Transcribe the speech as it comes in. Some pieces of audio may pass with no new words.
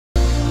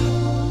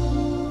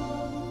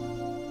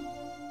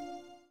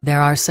There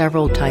are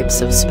several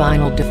types of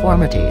spinal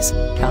deformities: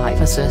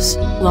 kyphosis,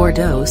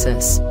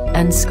 lordosis,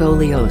 and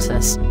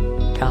scoliosis.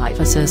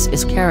 Kyphosis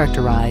is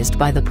characterized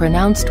by the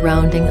pronounced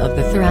rounding of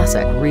the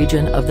thoracic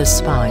region of the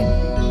spine.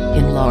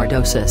 In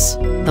lordosis,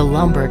 the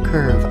lumbar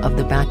curve of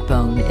the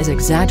backbone is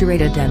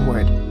exaggerated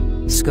inward.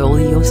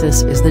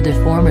 Scoliosis is the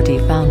deformity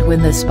found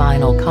when the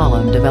spinal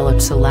column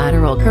develops a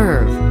lateral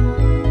curve.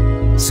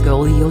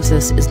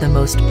 Scoliosis is the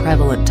most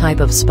prevalent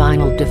type of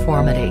spinal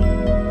deformity.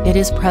 It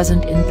is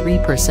present in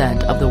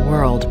 3% of the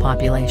world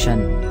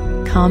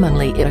population.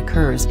 Commonly it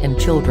occurs in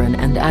children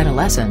and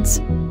adolescents.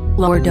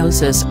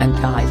 Lordosis and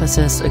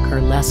kyphosis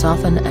occur less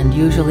often and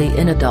usually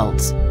in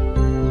adults.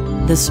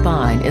 The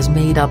spine is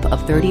made up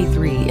of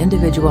 33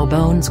 individual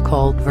bones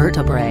called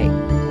vertebrae.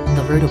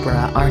 The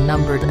vertebra are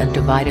numbered and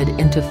divided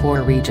into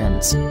 4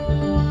 regions.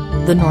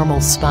 The normal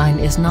spine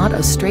is not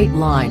a straight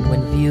line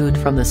when viewed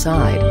from the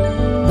side.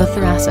 The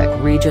thoracic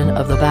region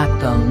of the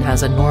backbone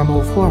has a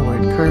normal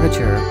forward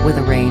curvature with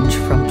a range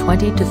from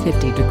 20 to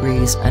 50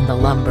 degrees, and the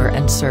lumbar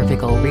and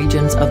cervical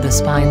regions of the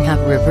spine have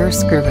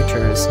reverse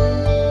curvatures.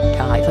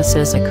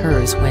 Kyphosis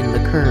occurs when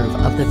the curve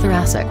of the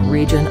thoracic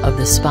region of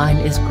the spine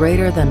is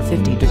greater than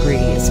 50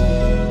 degrees.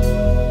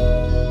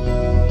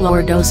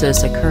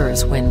 Lordosis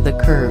occurs when the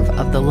curve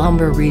of the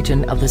lumbar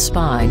region of the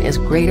spine is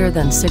greater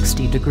than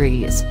 60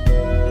 degrees.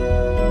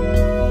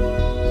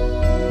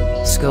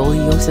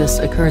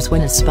 Scoliosis occurs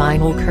when a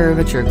spinal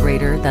curvature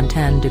greater than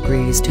 10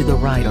 degrees to the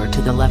right or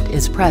to the left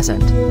is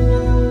present.